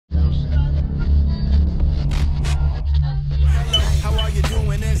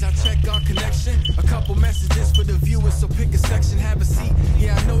couple messages for the viewers, so pick a section, have a seat.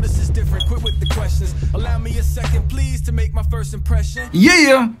 Yeah, I know this is different, quit with the questions. Allow me a second, please, to make my first impression.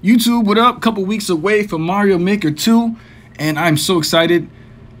 Yeah, YouTube, what up? Couple weeks away from Mario Maker 2, and I'm so excited,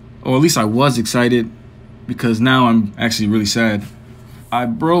 or at least I was excited, because now I'm actually really sad. I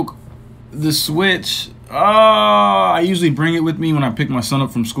broke the Switch. I usually bring it with me when I pick my son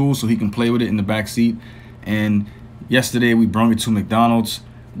up from school so he can play with it in the back seat. And yesterday we brought it to McDonald's.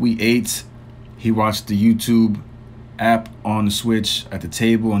 We ate. He watched the YouTube app on the Switch at the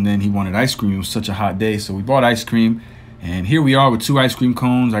table, and then he wanted ice cream. It was such a hot day, so we bought ice cream. And here we are with 2 ice cream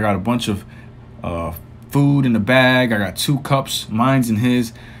cones. I got a bunch of food in the bag. I got 2 cups, mine's and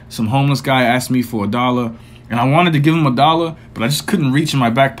his. Some homeless guy asked me for $1. And I wanted to give him $1, but I just couldn't reach in my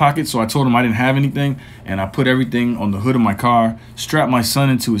back pocket, so I told him I didn't have anything, and I put everything on the hood of my car, strapped my son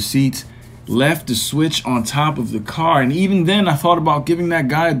into a seat, left the Switch on top of the car, and even then I thought about giving that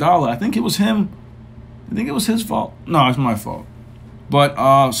guy $1. I think it was him. I think it was his fault. No, it's my fault.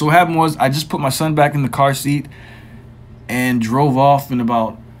 But so what happened was I just put my son back in the car seat and drove off in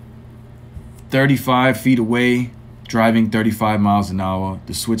about 35 feet away, driving 35 miles an hour.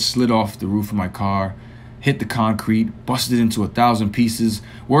 The Switch slid off the roof of my car, hit the concrete, busted into 1,000 pieces.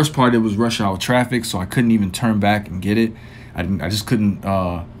 Worst part, it was rush hour traffic, so I couldn't even turn back and get it. I just couldn't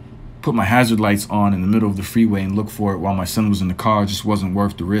put my hazard lights on in the middle of the freeway and look for it while my son was in the car. It just wasn't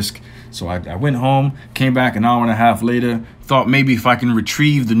worth the risk. So I went home, came back an hour and a half later, thought maybe if I can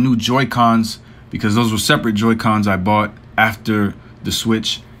retrieve the new Joy-Cons, because those were separate Joy-Cons I bought after the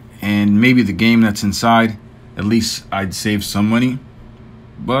Switch, and maybe the game that's inside, at least I'd save some money.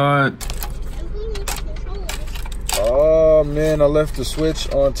 But oh man, I left the Switch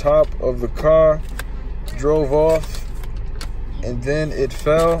on top of the car, drove off, and then it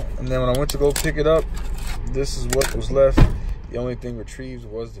fell. And then when I went to go pick it up, this is what was left. The only thing retrieved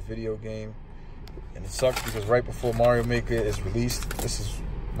was the video game. And it sucks because right before Mario Maker is released, this is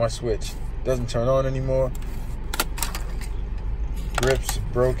my Switch. It doesn't turn on anymore. Grips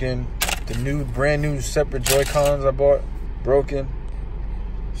broken. The brand new separate Joy-Cons I bought, broken.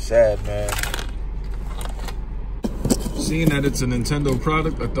 Sad, man. Seeing that it's a Nintendo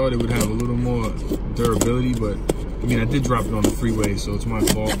product, I thought it would have a little more durability, but I mean, I did drop it on the freeway, so it's my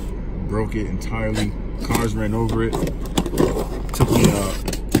fault. Broke it entirely. Cars ran over it. Took me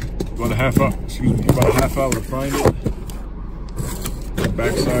about a half hour to find it. The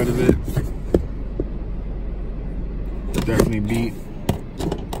back side of it definitely beat.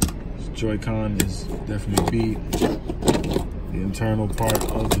 This Joy-Con is definitely beat. The internal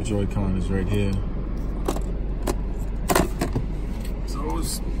part of the Joy-Con is right here.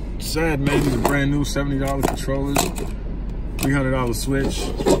 It's sad, man. These are brand new $70 controllers, $300 Switch,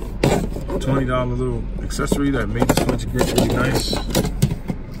 $20 little accessory that made the Switch grip really nice.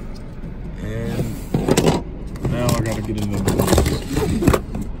 And now I gotta get in there.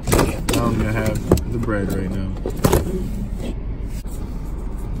 Now I'm gonna have the bread right now.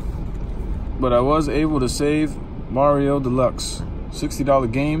 But I was able to save Mario Deluxe.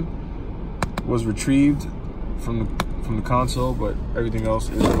 $60 game was retrieved from the console, but everything else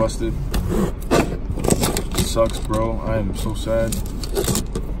is busted. It sucks, bro. I am so sad.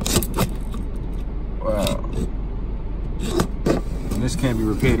 Wow. And this can't be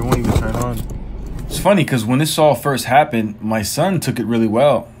repaired. It won't even turn on. It's funny because when this all first happened, my son took it really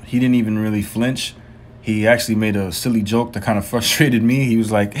well. He didn't even really flinch. He actually made a silly joke that kind of frustrated me. He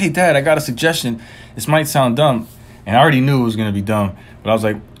was like, "Hey, Dad, I got a suggestion. This might sound dumb." And I already knew it was going to be dumb. But I was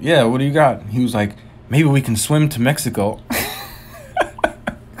like, "Yeah, what do you got?" He was like, "Maybe we can swim to Mexico."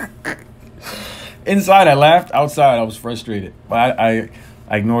 Inside, I laughed. Outside, I was frustrated. But I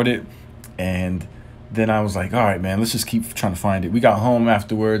ignored it. And then I was like, all right, man, let's just keep trying to find it. We got home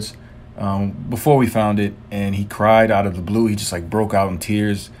afterwards, before we found it, and he cried out of the blue. He just like broke out in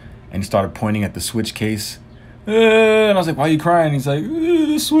tears, and he started pointing at the Switch case. And I was like, why are you crying? He's like,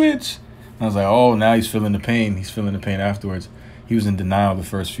 the Switch. And I was like, oh, now he's feeling the pain. He's feeling the pain afterwards. He was in denial the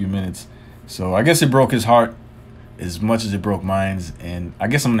first few minutes. So I guess it broke his heart as much as it broke mine. And I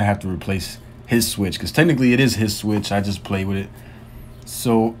guess I'm going to have to replace his Switch, because technically it is his Switch. I just play with it.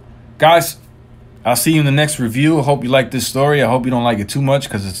 So, guys, I'll see you in the next review. I hope you like this story. I hope you don't like it too much,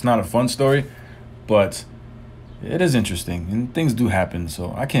 because it's not a fun story. But it is interesting, and things do happen,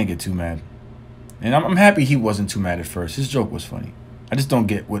 so I can't get too mad. And I'm happy he wasn't too mad at first. His joke was funny. I just don't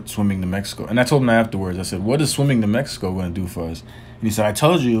get what swimming to Mexico. And I told him afterwards, I said, what is swimming to Mexico going to do for us? And he said, I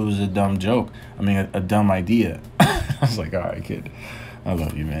told you it was a dumb joke. I mean, a dumb idea. I was like, all right, kid. I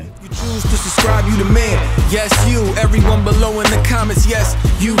love you, man. You choose to subscribe, you the man. Yes, you. Everyone below in the comments, yes,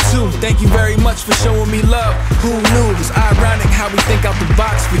 you too. Thank you very much for showing me love. Who knew? It's ironic how we think out the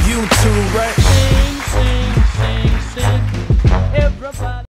box for you too, right?